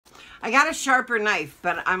I got a sharper knife,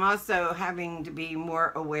 but I'm also having to be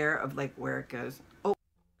more aware of like where it goes. Oh.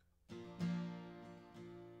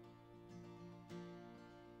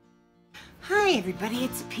 Hi everybody,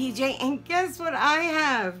 it's PJ, and guess what I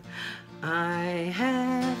have? I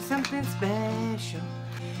have something special.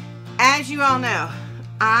 As you all know,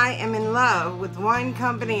 I am in love with one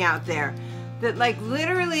company out there that like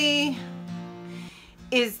literally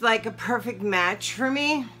is like a perfect match for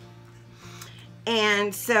me.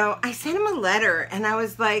 And so I sent him a letter and I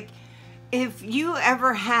was like, if you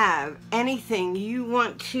ever have anything you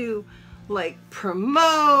want to like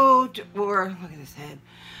promote, or look at his head,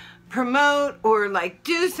 promote or like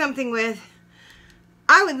do something with,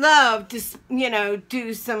 I would love to, you know,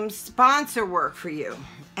 do some sponsor work for you.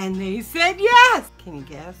 And they said yes. Can you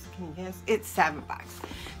guess? Can you guess? It's SabbatBox.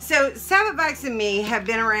 So SabbatBox and me have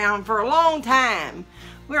been around for a long time.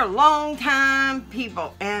 We're long time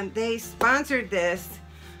people, and they sponsored this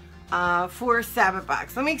for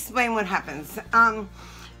SabbatBox. Let me explain what happens.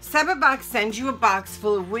 SabbatBox sends you a box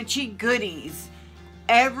full of witchy goodies.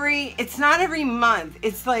 It's not every month.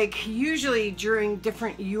 It's like usually during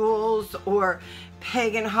different Yules or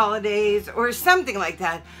pagan holidays or something like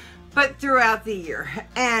that, but throughout the year.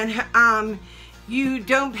 And you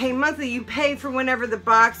don't pay monthly, you pay for whenever the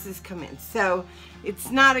boxes come in. So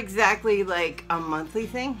it's not exactly like a monthly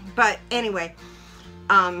thing, but anyway,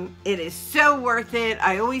 it is so worth it.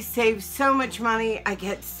 I always save so much money. I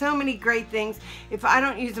get so many great things. If I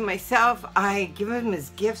don't use them myself, I give them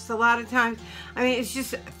as gifts a lot of times. I mean, it's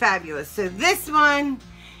just fabulous. So this one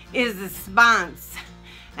is a spons.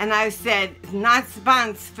 And I've said not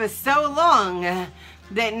spons for so long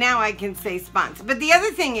that now I can say spons. But the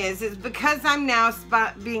other thing is because I'm now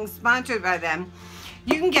being sponsored by them,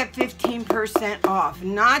 you can get 15% off.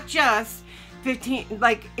 Not just 15,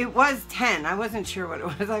 like it was 10. I wasn't sure what it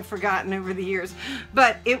was. I've forgotten over the years.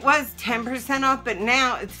 But it was 10% off, but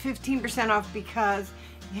now it's 15% off because,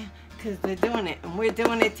 yeah, because they're doing it. And we're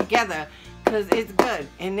doing it together because it's good.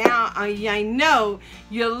 And now I know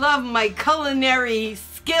you love my culinary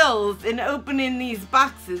skills in opening these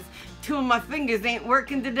boxes. Two of my fingers ain't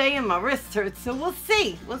working today and my wrist hurts, so we'll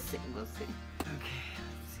see. We'll see. We'll see. Okay,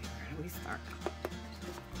 let's see. Where do we start?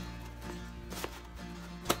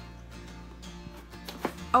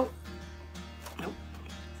 Oh. Nope.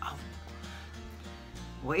 Oh.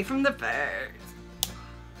 Away from the first.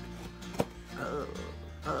 Oh,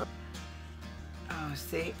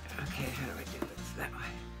 see? Okay, how do I do this? That way.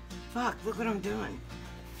 Fuck, look what I'm doing.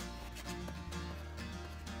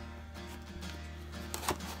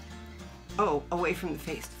 Oh, away from the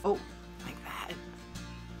face. Oh, like that.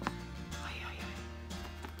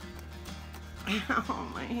 Oh,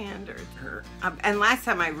 my hand hurt. And last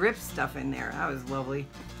time I ripped stuff in there. That was lovely.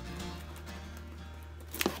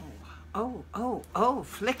 Oh,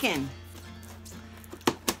 flicking.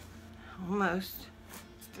 Almost.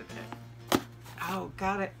 Oh,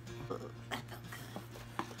 got it. That felt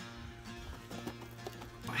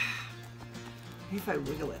good. If I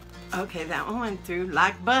wiggle it. Okay, that one went through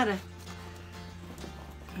like butter.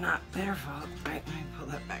 Not their fault. Right, let me pull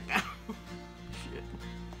that back out. Shit.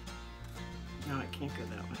 No, I can't go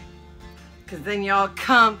that way. Because then y'all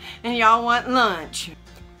come and y'all want lunch.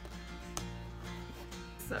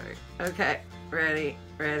 Sorry. Okay, ready.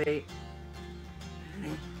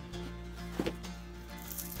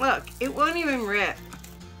 Look, it won't even rip.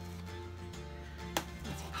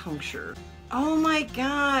 It's punctured. Oh my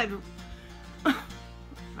God. All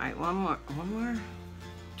right, one more,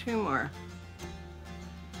 two more.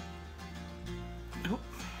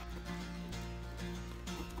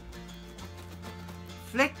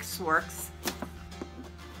 Flicks works.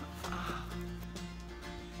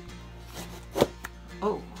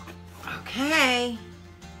 Oh, okay.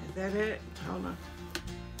 Is that it? Hold on.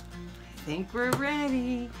 I think we're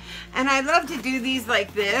ready. And I love to do these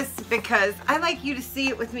like this because I like you to see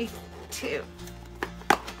it with me too.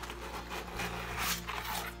 Let's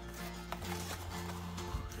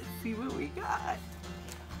see what we got.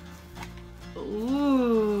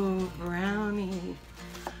 Ooh, brownie.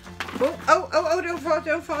 Oh, don't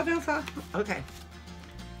fall. Okay.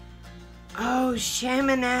 Oh,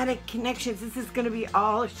 shamanic connections. This is going to be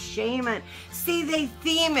all shaman. See, they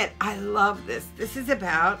theme it. I love this. This is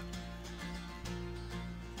about,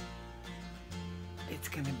 it's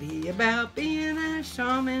going to be about being a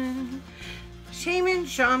shaman. Shaman,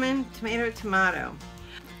 tomato.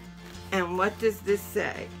 And what does this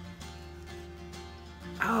say?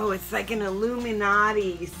 Oh, it's like an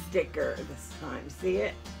Illuminati sticker this time. See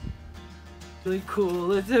it? Really cool.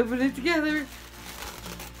 Let's open it together.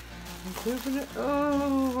 Let's open it.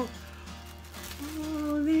 Oh,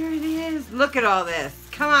 there it is. Look at all this.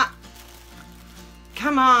 Come on.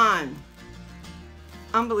 Come on.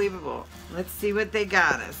 Unbelievable. Let's see what they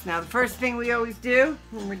got us. Now, the first thing we always do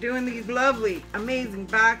when we're doing these lovely, amazing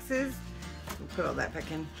boxes, we'll put all that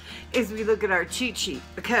back in, is we look at our cheat sheet,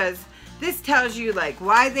 because this tells you like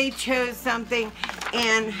why they chose something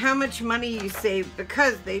and how much money you saved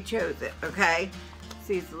because they chose it, okay?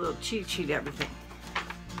 See, it's a little cheat sheet, everything.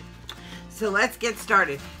 So let's get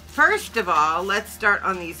started. First of all, let's start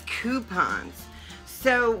on these coupons.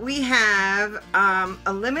 So we have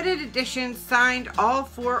a limited edition signed all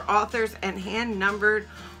 4 authors and hand numbered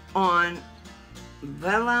on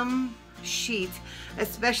vellum sheets,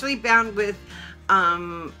 especially bound with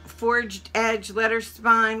forged edge letter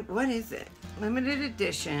spine. What is it? Limited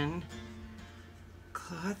edition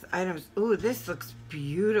cloth items. Ooh, this looks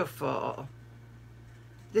beautiful.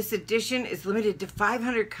 This edition is limited to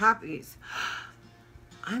 500 copies.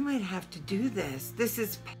 I might have to do this. This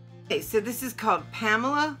is, okay, so this is called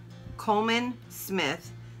Pamela Coleman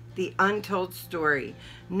Smith, The Untold Story,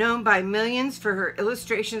 known by millions for her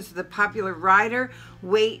illustrations of the popular Rider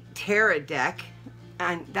Waite Terra deck.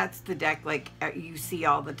 And that's the deck like you see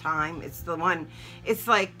all the time. It's the one, it's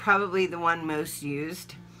like probably the one most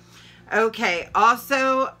used. Okay,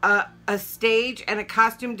 also a stage and a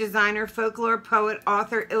costume designer, folklore poet,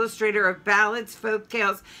 author, illustrator of ballads, folk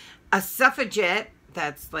tales, a suffragette,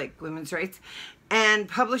 that's like women's rights, and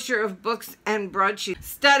publisher of books and broadsheets.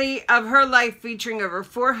 Study of her life featuring over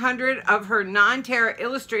 400 of her non-terror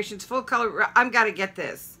illustrations, full color. I'm gotta get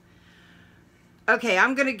this. Okay,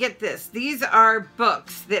 I'm gonna get this. These are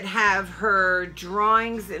books that have her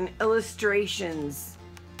drawings and illustrations.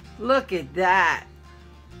 Look at that.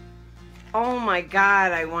 Oh my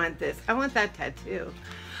God, I want this. I want that tattoo.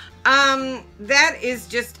 That is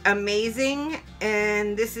just amazing.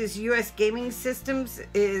 And this is US Gaming Systems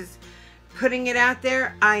is putting it out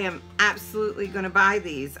there. I am absolutely going to buy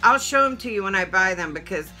these. I'll show them to you when I buy them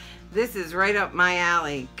because this is right up my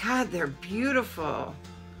alley. God, they're beautiful.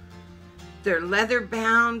 They're leather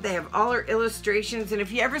bound. They have all her illustrations. And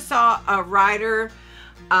if you ever saw a Rider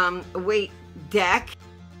Waite deck,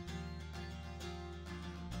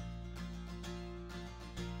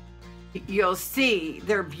 you'll see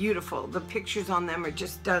they're beautiful. The pictures on them are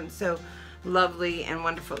just done so lovely and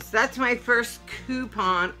wonderful. So that's my first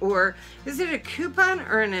coupon, or is it a coupon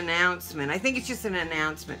or an announcement? I think it's just an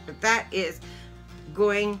announcement, but that is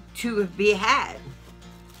going to be had.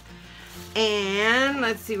 And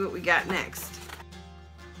let's see what we got next.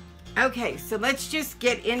 Okay, so let's just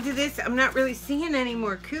get into this. I'm not really seeing any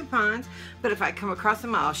more coupons, but if I come across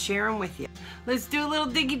them, I'll share them with you. Let's do a little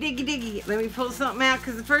diggy, diggy, diggy. Let me pull something out,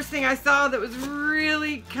 because the first thing I saw that was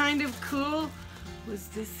really kind of cool was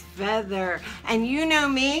this feather. And you know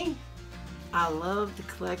me, I love to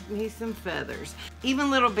collect me some feathers, even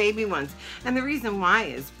little baby ones. And the reason why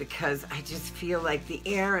is because I just feel like the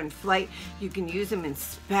air and flight, you can use them in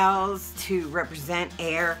spells to represent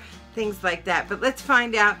air, things like that. But let's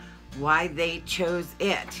find out why they chose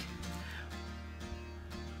it.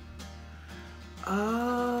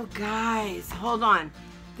 Oh, guys, hold on.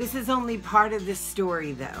 This is only part of the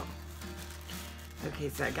story, though. Okay,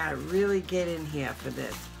 so I gotta really get in here for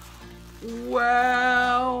this.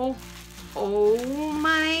 Wow. Oh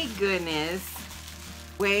my goodness.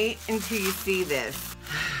 Wait until you see this.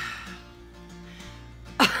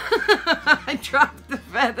 I dropped the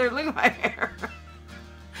feather. Look at my hair.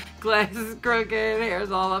 Glasses crooked,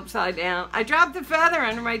 hair's all upside down. I dropped the feather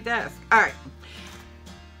under my desk. All right.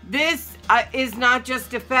 This is not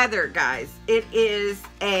just a feather, guys. It is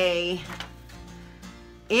a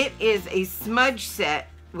smudge set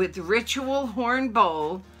with ritual horn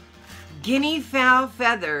bowl, guinea fowl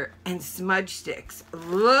feather, and smudge sticks.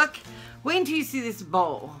 Look, wait until you see this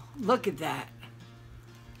bowl. Look at that.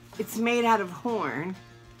 It's made out of horn.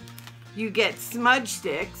 You get smudge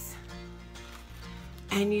sticks,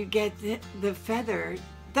 and you get the feather.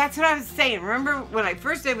 That's what I was saying. Remember when I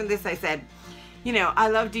first opened this, I said, you know, I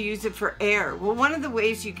love to use it for air. Well, one of the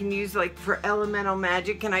ways you can use like for elemental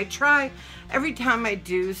magic, and I try every time I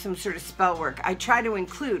do some sort of spell work, I try to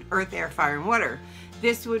include earth, air, fire, and water.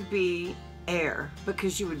 This would be air,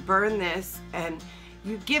 because you would burn this and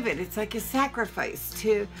you give it. It's like a sacrifice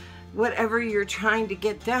to whatever you're trying to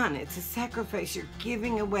get done. It's a sacrifice. You're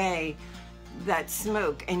giving away that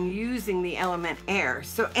smoke and using the element air.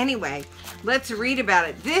 So anyway, let's read about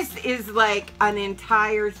it. This is like an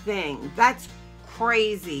entire thing. That's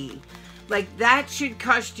crazy. Like that should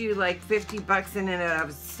cost you like 50 bucks in and of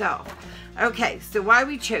itself. Okay, so why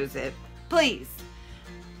we chose it, please.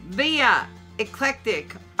 Via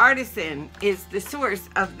Eclectic Artisan is the source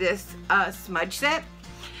of this smudge set.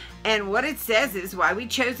 And what it says is why we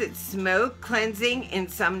chose it. Smoke cleansing in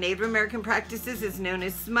some Native American practices is known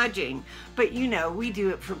as smudging. But you know, we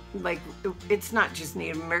do it for, like, it's not just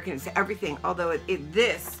Native American, it's everything. Although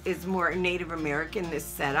this is more Native American, this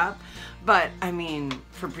setup. But I mean,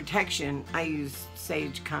 for protection, I use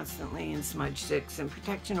sage constantly and smudge sticks and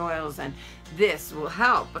protection oils. And this will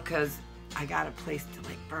help because I got a place to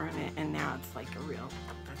like burn it. And now it's like a real,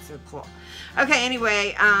 that's so cool. Okay,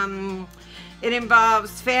 anyway, it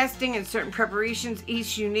involves fasting and certain preparations,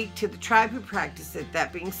 each unique to the tribe who practice it.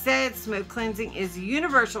 That being said, smoke cleansing is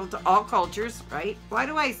universal to all cultures, right? Why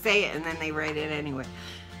do I say it and then they write it anyway?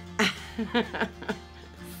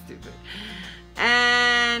 Stupid.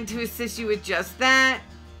 And to assist you with just that,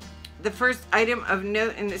 the first item of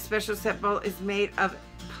note in this special set bowl is made of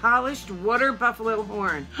polished water buffalo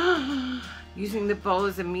horn. Using the bowl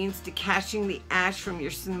as a means to caching the ash from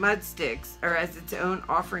your smudge sticks or as its own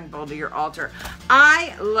offering bowl to your altar.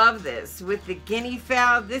 I love this with the guinea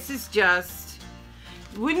fowl. This is just,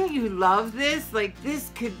 wouldn't you love this? Like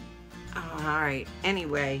this could, oh, all right.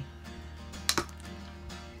 Anyway,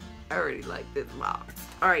 I already like this box.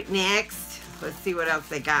 All right, next, let's see what else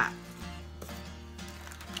they got.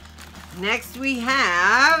 Next we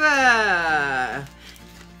have a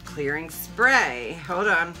clearing spray. Hold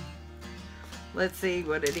on. Let's see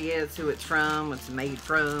what it is, who it's from, what's it made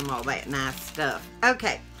from, all that nice stuff.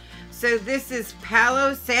 Okay, so this is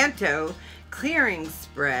Palo Santo clearing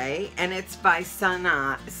spray, and it's by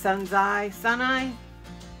Sunzai.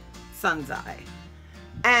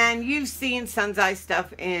 And you've seen Sunzai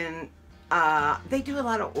stuff in, they do a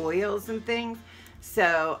lot of oils and things,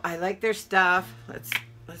 so I like their stuff. Let's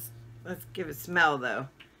give it a smell though.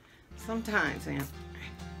 Sometimes, man.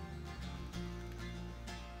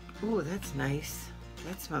 Ooh, that's nice.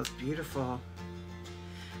 That smells beautiful.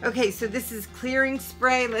 Okay, so this is clearing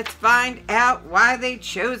spray. Let's find out why they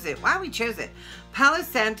chose it. Why we chose it. Palo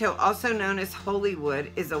Santo, also known as holy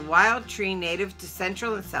wood, is a wild tree native to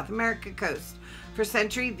Central and South America coast. For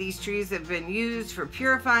centuries, these trees have been used for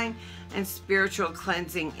purifying and spiritual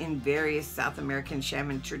cleansing in various South American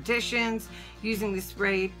shaman traditions. Using the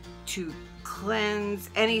spray to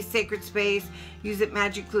cleanse any sacred space, use it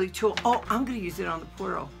magically to, oh, I'm going to use it on the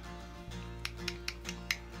portal.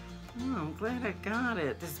 Oh, I'm glad I got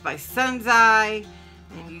it. This is by Sunzai,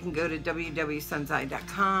 and you can go to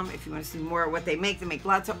www.sunzai.com if you want to see more of what they make. They make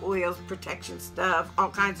lots of oils, protection stuff, all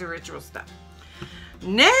kinds of ritual stuff.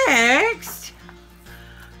 Next,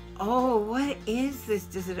 oh, what is this?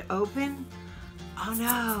 Does it open? Oh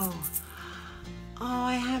no. Oh,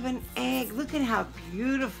 I have an egg. Look at how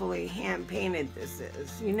beautifully hand painted this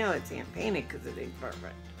is. You know it's hand painted because it ain't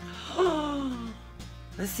perfect. Oh.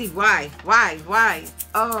 Let's see why.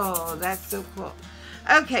 Oh, that's so cool.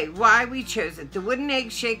 Okay, why we chose it. The wooden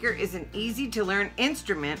egg shaker is an easy to learn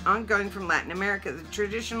instrument ongoing from Latin America. The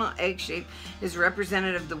traditional egg shape is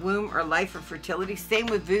representative of the womb or life or fertility. Same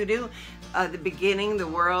with voodoo. The beginning, the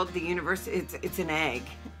world, the universe, it's an egg.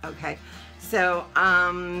 Okay. So,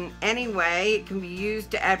 anyway, it can be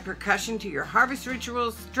used to add percussion to your harvest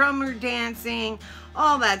rituals, drummer dancing,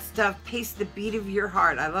 all that stuff. Pace the beat of your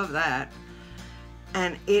heart. I love that.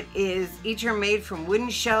 And each are made from wooden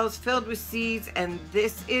shells filled with seeds, and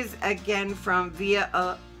this is again from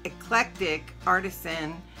via Eclectic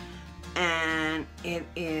Artisan, and it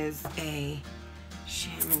is a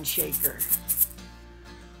shaman shaker.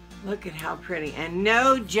 Look at how pretty. And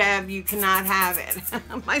no, Jeb, you cannot have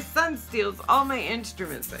it. My son steals all my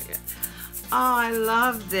instruments. Oh, I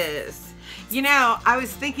love this. You know, I was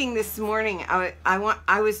thinking this morning,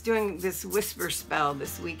 I was doing this whisper spell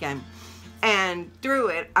this weekend. And through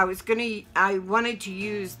it, I wanted to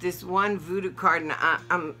use this one voodoo card, and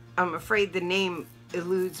I'm afraid the name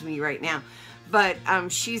eludes me right now. But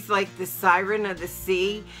she's like the siren of the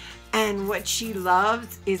sea, and what she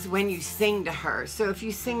loves is when you sing to her. So if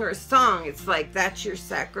you sing her a song, it's like that's your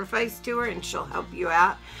sacrifice to her, and she'll help you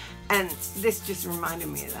out. And this just reminded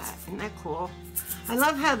me of that. Isn't that cool? I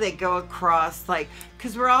love how they go across, like,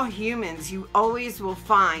 because we're all humans. You always will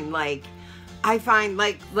find, like, I find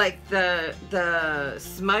like the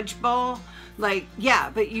smudge bowl, like,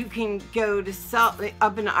 yeah, but you can go to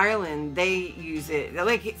up in Ireland, they use it,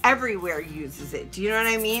 like everywhere uses it. Do you know what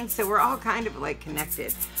I mean? So we're all kind of like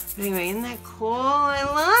connected. But anyway, isn't that cool? I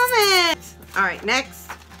love it. All right,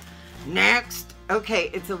 next.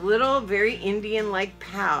 Okay, it's a little very Indian-like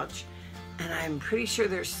pouch, and I'm pretty sure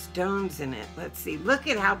there's stones in it. Let's see. Look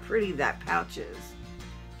at how pretty that pouch is.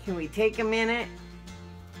 Can we take a minute?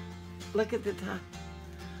 Look at the top.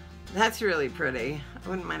 That's really pretty. I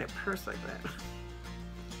wouldn't mind a purse like that.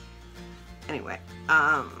 Anyway,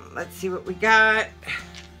 let's see what we got.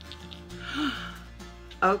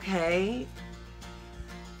 Okay.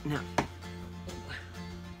 No.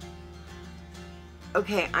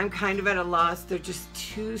 Okay, I'm kind of at a loss. They're just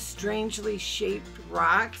two strangely shaped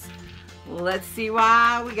rocks. Let's see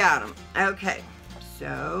why we got them. Okay,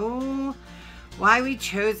 so why we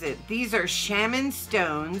chose it. These are shaman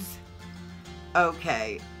stones.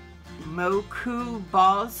 Okay, Moku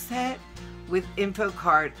ball set with info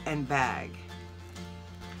card and bag.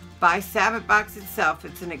 bySABBATBOX itself,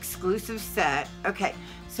 it's an exclusive set. Okay,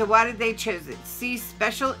 so why did they choose it? See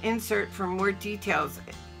special insert for more details.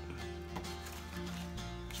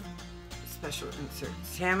 Special insert.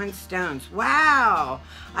 Shaman stones. Wow!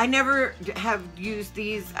 I never have used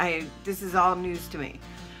these. This is all news to me.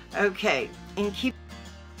 Okay, and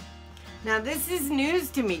now this is news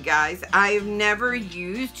to me, guys. I've never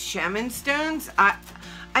used shaman stones. I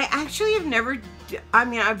actually have never. I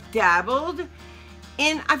mean, I've dabbled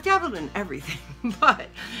in everything, but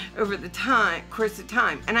over the course of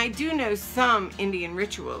time, and I do know some Indian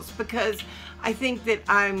rituals because I think that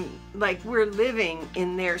we're living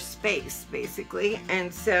in their space, basically.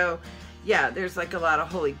 And so, yeah, there's like a lot of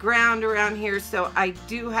holy ground around here. So I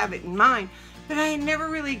do have it in mind, but I had never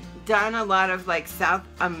really done a lot of like South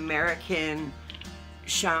American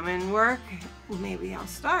shaman work. Maybe I'll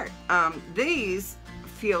start. These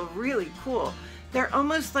feel really cool. They're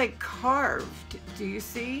almost like carved. Do you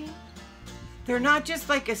see? They're not just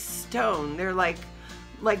like a stone. They're like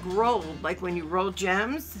rolled, like when you roll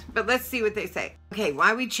gems. But let's see what they say. Okay,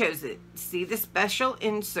 why we chose it. See the special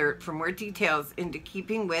insert for more details. Into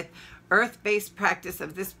keeping with earth-based practice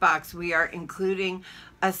of this box, we are including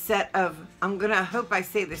a set of, I'm gonna hope I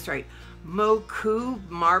say this right, Moku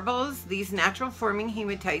marbles. These natural forming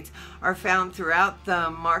hematites are found throughout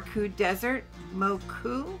the Marquee Desert.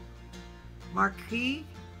 Marquee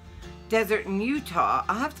Desert in Utah.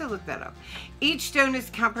 I'll have to look that up. Each stone is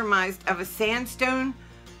comprised of a sandstone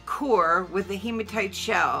core with a hematite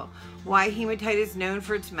shell. Why hematite is known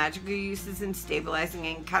for its magical uses in stabilizing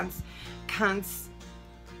and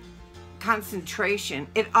concentration.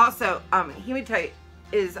 It also, hematite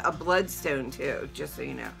is a bloodstone too, just so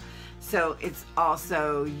you know. So it's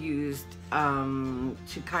also used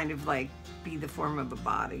to kind of like be the form of a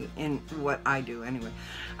body in what I do anyway.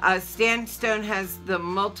 Sandstone has the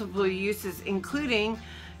multiple uses, including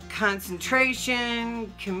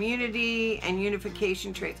concentration, community, and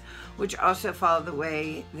unification traits, which also follow the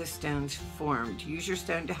way the stone's formed. Use your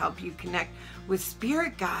stone to help you connect with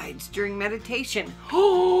spirit guides during meditation.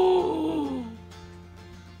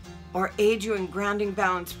 Or aid you in grounding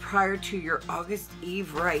balance prior to your August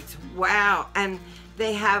Eve rites. Wow. And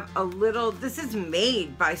they have a little, this is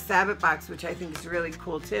made by bySABBATBOX, which I think is really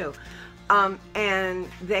cool too. And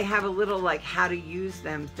they have a little like how to use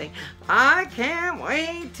them thing. I can't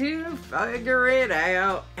wait to figure it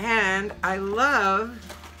out. And I love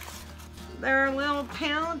their little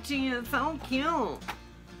pouchy. It's so cute.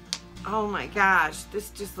 Oh my gosh,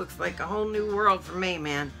 this just looks like a whole new world for me,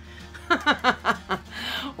 man.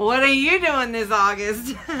 What are you doing this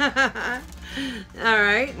August? All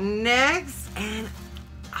right, next, and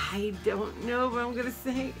I don't know what I'm gonna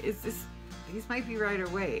say. Is this? These might be Rider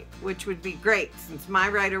Waite, which would be great since my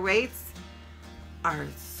Rider Waites are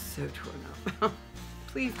so torn up.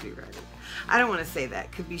 Please be Rider. I don't want to say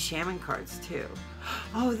that. Could be shaman cards too.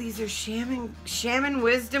 Oh, these are shaman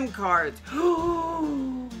wisdom cards.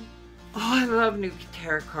 Oh, I love new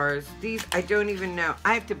tarot cards. These, I don't even know.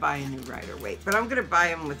 I have to buy a new Rider Waite, but I'm going to buy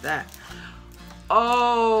them with that.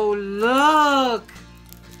 Oh, look.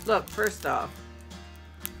 Look, first off.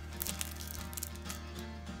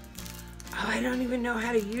 Oh, I don't even know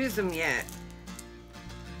how to use them yet.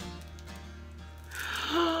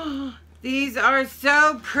 These are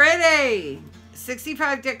so pretty.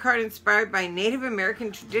 65 deck card inspired by Native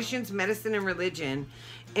American traditions, medicine, and religion.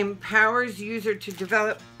 Empowers user to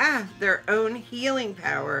develop their own healing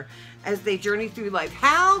power as they journey through life.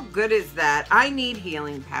 How good is that? I need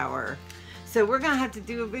healing power. So we're gonna have to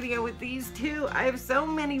do a video with these too. I have so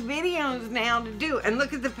many videos now to do. And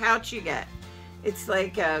look at the pouch you get. It's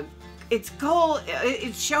like it's gold.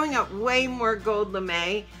 It's showing up way more gold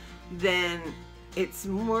lame than, it's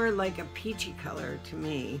more like a peachy color to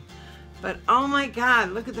me. But oh my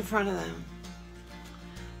God, look at the front of them.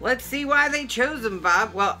 Let's see why they chose them,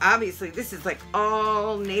 Bob. Well, obviously, this is like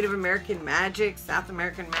all Native American magic, South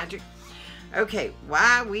American magic. Okay,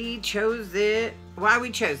 why we chose it. Why we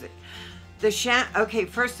chose it. Okay,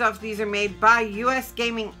 first off, these are made by US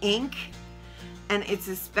Gaming Inc. And it's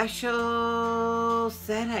a special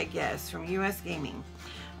set, I guess, from US Gaming.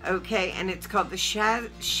 Okay, and it's called the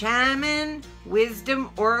Shaman Wisdom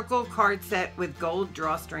Oracle Card Set with Gold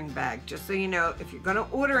Drawstring Bag. Just so you know, if you're going to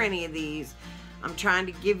order any of these, I'm trying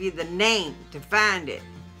to give you the name to find it.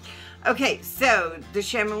 Okay, so the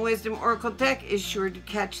Shaman Wisdom Oracle deck is sure to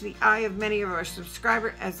catch the eye of many of our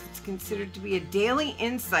subscribers as it's considered to be a daily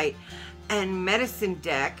insight and medicine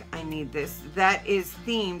deck. I need this. That is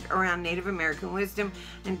themed around Native American wisdom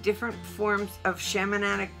and different forms of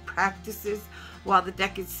shamanic practices. While the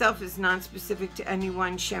deck itself is non-specific to any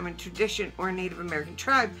one shaman tradition or Native American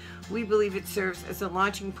tribe, we believe it serves as a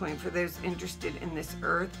launching point for those interested in this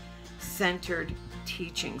earth-centered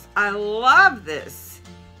teachings. I love this.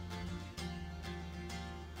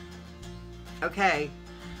 Okay,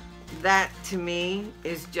 that to me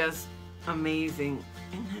is just amazing.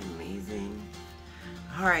 Isn't that amazing?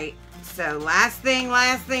 All right, so last thing.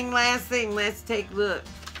 Let's take a look.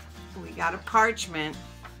 We got a parchment,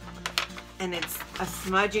 and it's a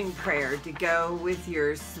smudging prayer to go with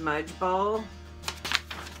your smudge bowl.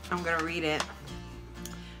 I'm gonna read it.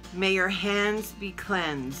 May your hands be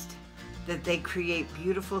cleansed, that they create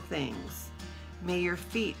beautiful things. May your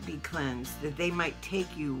feet be cleansed, that they might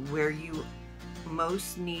take you where you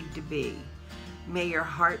most need to be. May your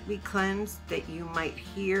heart be cleansed, that you might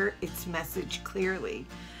hear its message clearly.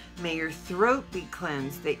 May your throat be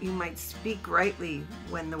cleansed, that you might speak rightly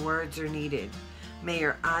when the words are needed. May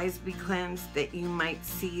your eyes be cleansed, that you might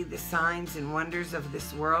see the signs and wonders of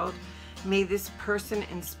this world. May this person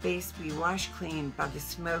and space be washed clean by the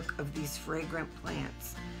smoke of these fragrant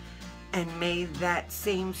plants. And may that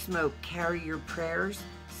same smoke carry your prayers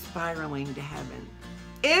spiraling to heaven.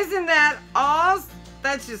 Isn't that awesome?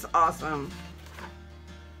 That's just awesome.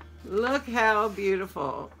 Look how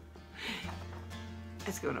beautiful.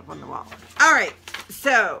 It's going up on the wall. All right,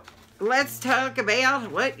 so let's talk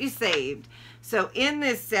about what you saved. So in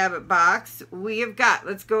this Sabbath box, we have got,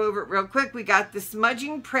 let's go over it real quick. We got the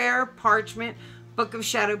Smudging Prayer Parchment Book of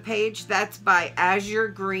Shadow page. That's by Azure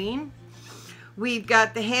Green. We've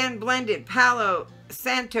got the hand-blended Palo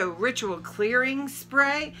Santo Ritual Clearing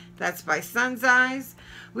Spray. That's by Sun's Eyes.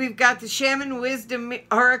 We've got the Shaman Wisdom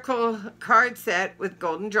Oracle card set with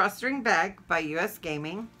golden drawstring bag by US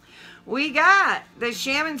Gaming. We got the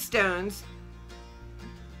Shaman Stones.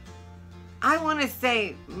 I want to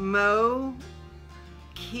say Moki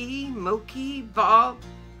Ball,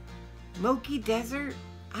 Moki Desert.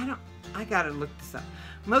 I gotta look this up.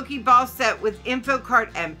 Moki Ball set with info card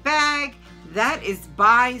and bag. That is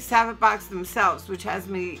by SabbatBox themselves, which has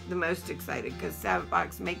me the most excited because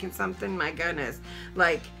SabbatBox making something, my goodness.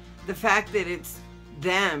 Like, the fact that it's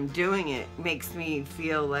them doing it makes me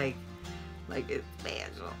feel like it's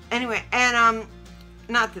special. Anyway, and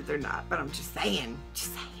not that they're not, but I'm just saying.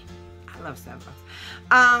 I love SabbatBox.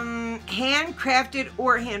 Handcrafted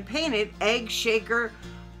or hand-painted egg shaker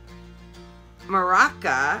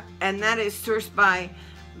Maraca, and that is sourced by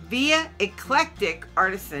ECLECTIC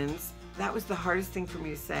Artisans. That was the hardest thing for me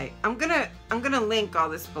to say. I'm gonna link all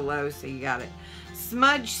this below so you got it.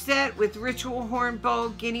 Smudge set with ritual horn bowl,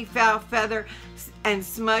 guinea fowl feather, and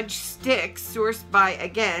smudge sticks, sourced by,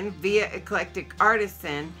 again, ECLECTIC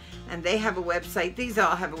Artisan, and they have a website. These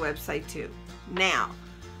all have a website too. Now,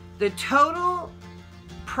 the total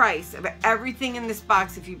price of everything in this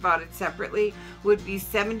box, if you bought it separately, would be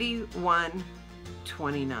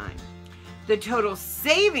 $71.29. The total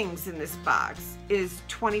savings in this box is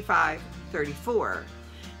 $25.34.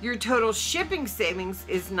 Your total shipping savings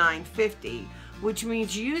is $9.50, which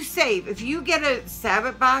means you save, if you get a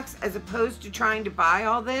Sabbath box as opposed to trying to buy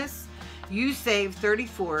all this, you save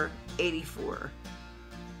 $34.84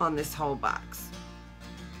 on this whole box.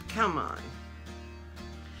 Come on.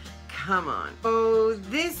 Come on. Oh,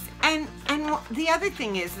 this, and the other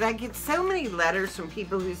thing is I get so many letters from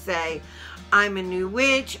people who say, I'm a new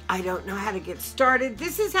witch, I don't know how to get started.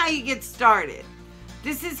 This is how you get started.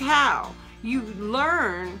 This is how you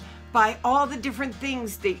learn, by all the different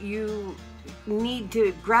things that you need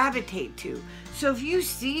to gravitate to. So if you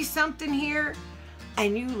see something here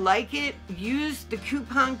and you like it, use the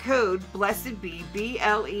coupon code BLESSEDBE,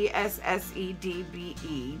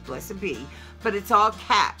 BLESSEDBE, Blessed Be, but it's all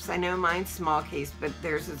caps. I know mine's small case, but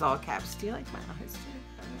theirs is all caps. Do you like my eyes too?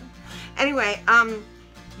 Anyway,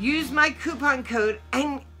 use my coupon code,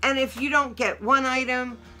 and if you don't get one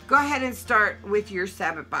item, go ahead and start with your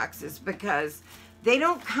Sabbath boxes, because they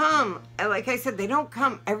don't come, like I said, they don't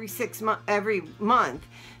come every month.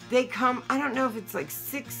 They come, I don't know if it's like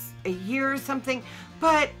 6 a year or something,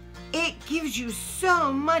 but it gives you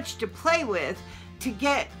so much to play with, to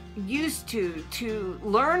get used to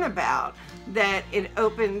learn about, that it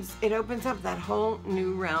opens up that whole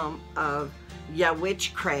new realm of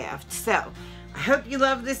witchcraft. So I I hope you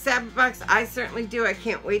love this Sabbath box. I certainly do. I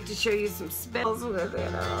can't wait to show you some spells with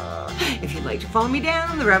it. If you'd like to follow me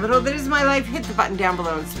down the rabbit hole that is my life, hit the button down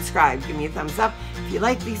below and subscribe. Give me a thumbs up. If you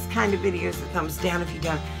like these kind of videos, a thumbs down if you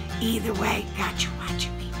don't. Either way, got you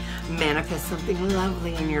watching me. Manifest something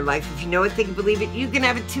lovely in your life. If you know it, think, believe it, you can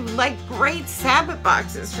have it too. Like great Sabbath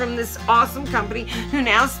boxes from this awesome company who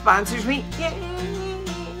now sponsors me. Yay!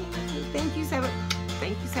 Thank you, Sabbath.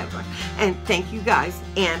 Thank you, Sabbath. And thank you guys.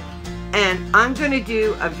 And I'm going to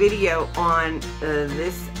do a video on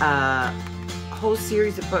this whole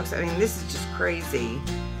series of books. I mean, this is just crazy.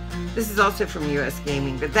 This is also from US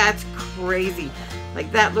Gaming, but that's crazy.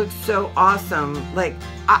 Like, that looks so awesome. Like,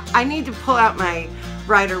 I need to pull out my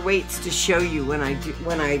Rider Waits to show you when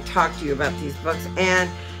I talk to you about these books. And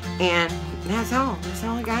that's all. That's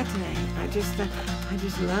all I got today. I just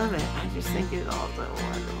love it. I just think it's all so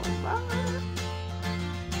wonderful. Bye.